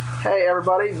Hey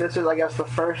everybody, this is I guess the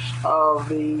first of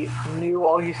the new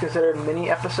All He's Considered mini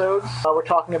episodes. We're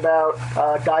talking about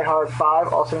Die Hard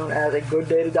 5, also known as A Good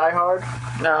Day to Die Hard.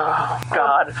 Oh,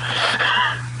 God.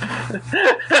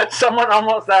 Someone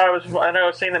almost that I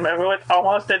was seeing the movie with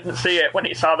almost didn't see it when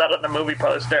he saw that on the movie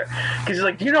poster. Because he's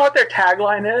like, do you know what their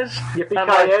tagline is?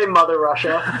 Yippee-ki-yay, Mother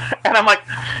Russia. And I'm like,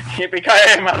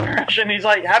 yippee-ki-yay, Mother Russia. And he's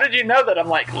like, how did you know that? I'm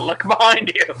like, look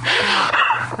behind you.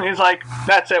 And he's like,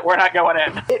 that's it, we're not going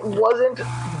in. It wasn't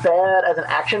bad as an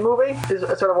action movie, is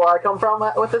sort of where I come from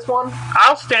with this one.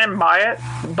 I'll stand by it,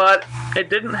 but it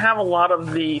didn't have a lot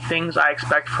of the things I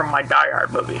expect from my Die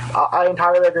Hard movie. I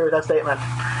entirely agree with that statement.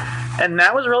 And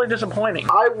that was really disappointing.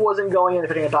 I wasn't going in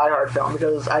picking a Die Hard film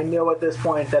because I knew at this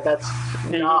point that that's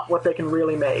not what they can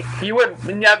really make. You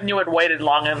had waited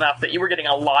long enough that you were getting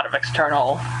a lot of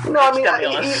external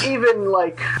stimulus. Even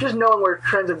like just knowing where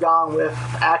trends have gone with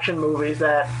action movies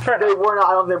that they were not.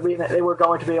 I don't think they were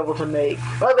going to be able to make.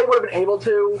 Well, they would have been able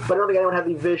to, but I don't think anyone had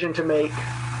the vision to make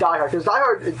Die Hard, because Die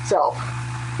Hard itself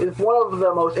is one of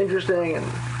the most interesting, and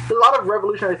there's a lot of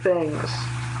revolutionary things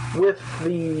with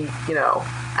the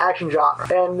action genre.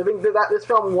 And the thing that this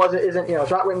film isn't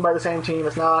it's not written by the same team.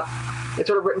 It's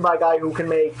sort of written by a guy who can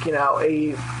make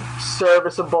a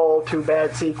serviceable to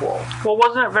bad sequel. Well,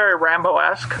 wasn't it very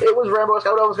Rambo-esque? It was Rambo-esque.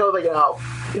 I would almost go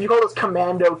if you call this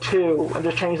Commando 2 and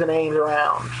just change the names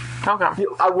around. Okay.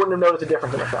 I wouldn't have noticed a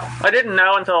difference in the film. I didn't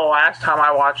know until the last time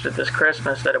I watched it this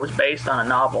Christmas that it was based on a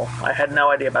novel. I had no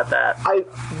idea about that. I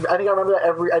think I remember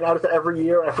that I notice that every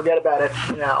year and I forget about it,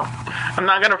 I'm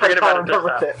not going to forget about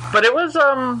it. But it was,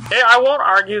 I won't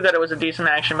argue that it was a decent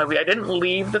action movie. I didn't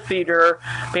leave the theater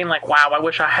being like, wow, I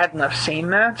wish I hadn't have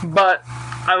seen that. But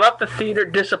I left the theater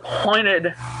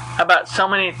disappointed about so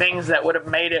many things that would have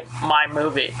made it my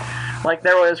movie. Like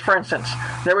for instance,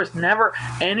 there was never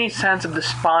any sense of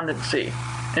despondency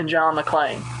in John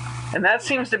McClane. And that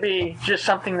seems to be just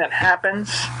something that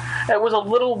happens. It was a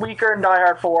little weaker in Die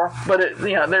Hard 4, but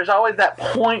there's always that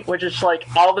point which is like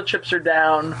all the chips are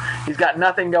down, he's got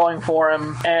nothing going for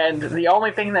him, and the only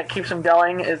thing that keeps him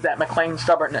going is that McClane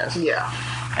stubbornness. Yeah.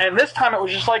 And this time it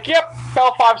was just like, yep,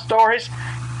 fell 5 stories.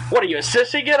 What are you, a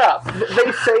sissy? Get up.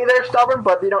 They say they're stubborn,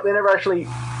 but they never actually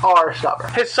are stubborn.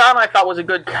 His son, I thought, was a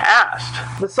good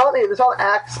cast. The son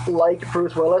acts like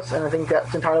Bruce Willis, and I think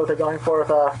that's entirely what they're going for with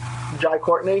Jai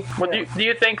Courtney. Well, do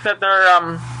you think that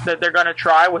they're going to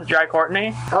try with Jai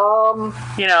Courtney?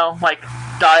 Like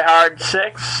Die Hard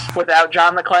 6 without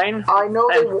John McClane? I know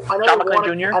John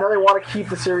McClane Jr.? I know they want to keep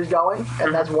the series going,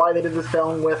 and that's why they did this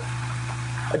film with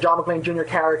a John McClane Jr.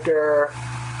 character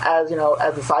as the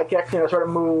sidekick, sort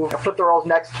of flip the roles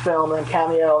next film and then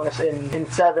cameo in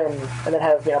 7, and then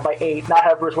have, by 8, not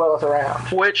have Bruce Willis around.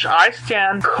 Which I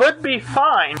stand could be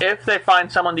fine if they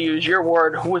find someone, to use your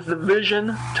word, with the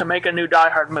vision to make a new Die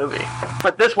Hard movie.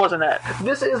 But this wasn't it.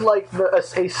 This is like a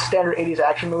standard 80s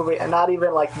action movie, and not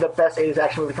even like the best 80s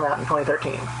action movie to come out in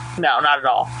 2013. No, not at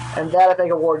all. And that, I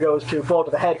think, award goes to Bullet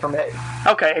to the Head for me.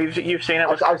 Okay, you've seen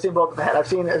it? I've seen Bullet to the Head. I've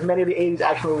seen as many of the 80s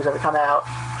action movies that have come out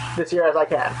this year as I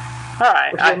can.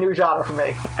 Alright. Which is a new genre for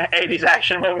me. 80s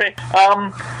action movie.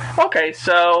 Okay,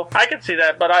 so I could see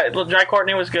that, but Jai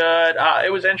Courtney was good.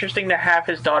 It was interesting to have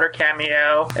his daughter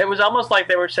cameo. It was almost like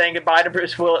they were saying goodbye to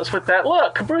Bruce Willis with that,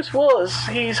 look, Bruce Willis,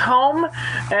 he's home,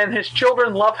 and his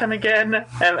children love him again,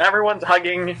 and everyone's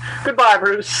hugging. Goodbye,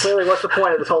 Bruce. Clearly, what's the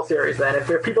point of this whole series, then? If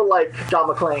there are people like John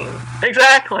McClane.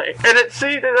 Exactly. And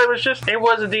it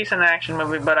was a decent action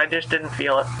movie, but I just didn't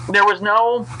feel it. There was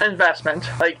no investment.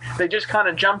 Like, they just kind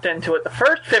of jumped into it. The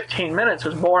first 15 minutes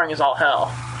was boring as all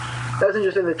hell. That's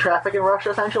interesting. The traffic in Russia,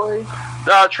 essentially?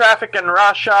 Traffic in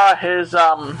Russia, his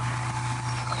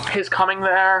coming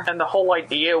there, and the whole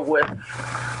idea with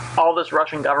all this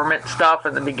Russian government stuff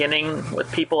in the beginning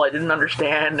with people I didn't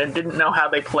understand and didn't know how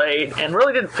they played, and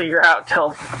really didn't figure out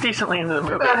till decently into the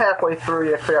movie. About halfway through,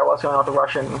 you figure out what's going on with the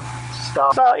Russian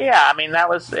stuff. So, yeah, I mean, it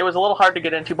was a little hard to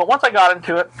get into, but once I got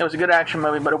into it, it was a good action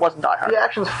movie, but it wasn't Die Hard. The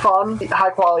action's fun,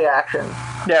 high-quality action.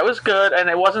 Yeah, it was good, and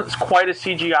it wasn't quite as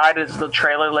CGI'd as the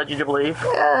trailer led you to believe.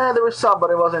 Yeah, there was some, but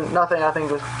it wasn't, nothing I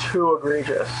think was too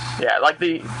egregious. Yeah,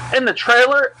 in the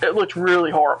trailer, it looked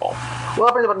really horrible. Well,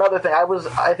 that brings up another thing.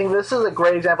 I think this is a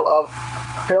great example of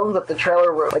films that the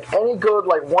trailer wrote. Like, any good,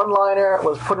 one-liner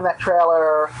was put in that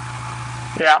trailer.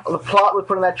 Yeah. The plot was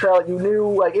put in that trailer. You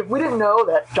knew, if we didn't know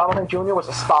that John McClane Jr. was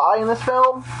a spy in this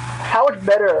film, how much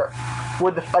better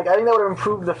I think that would have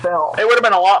improved the film. It would have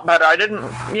been a lot better. I didn't,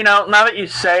 now that you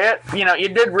say it, you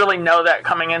did really know that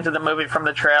coming into the movie from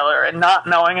the trailer, and not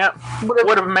knowing it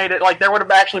would have made it, there would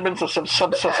have actually been some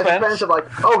suspense. Suspense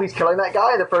of he's killing that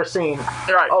guy in the first scene.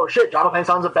 Right. Oh shit, Jonathan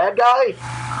Son's a bad guy?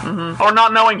 Mm-hmm. Or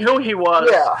not knowing who he was,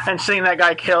 and seeing that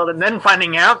guy killed, and then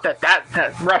finding out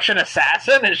that Russian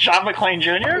assassin is John McClane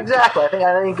Jr.? Exactly.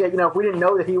 I think if we didn't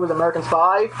know that he was an American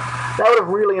spy, that would have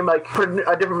really put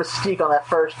a different mystique on that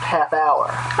first half hour.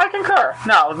 I concur.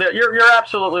 No, you're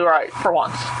absolutely right, for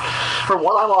once. For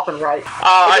one, I'm often right.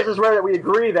 This is rare that we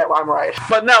agree that I'm right.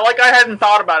 But no, I hadn't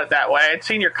thought about it that way. I'd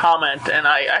seen your comment, and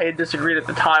I had disagreed at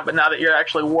the time, but now that you're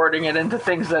actually wording it into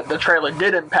things that the trailer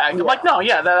did impact, I'm like, no,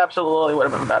 that absolutely would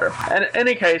have been better. And in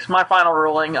any case, my final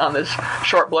ruling on this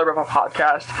short blurb of a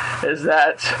podcast is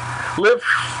that Live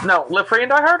Free and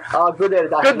Die Hard? Good Day to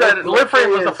Die Hard. Live Free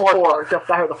was the fourth one. Die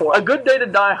Hard the fourth. A Good Day to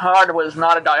Die Hard was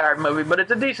not a Die Hard movie, but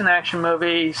it's a decent action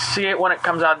movie. See it when it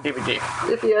comes out on DVD.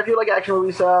 If you like action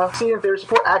movies, see it in theaters.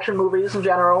 Support action movies in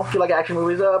general, if you like action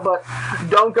movies, but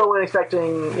don't go in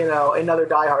expecting, another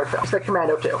Die Hard film. Expect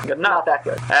Commando 2. Good enough. Not that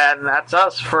good. And that's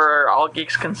us for All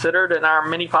Geeks Considered in our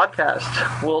mini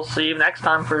podcast. We'll see you next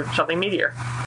time for something meatier.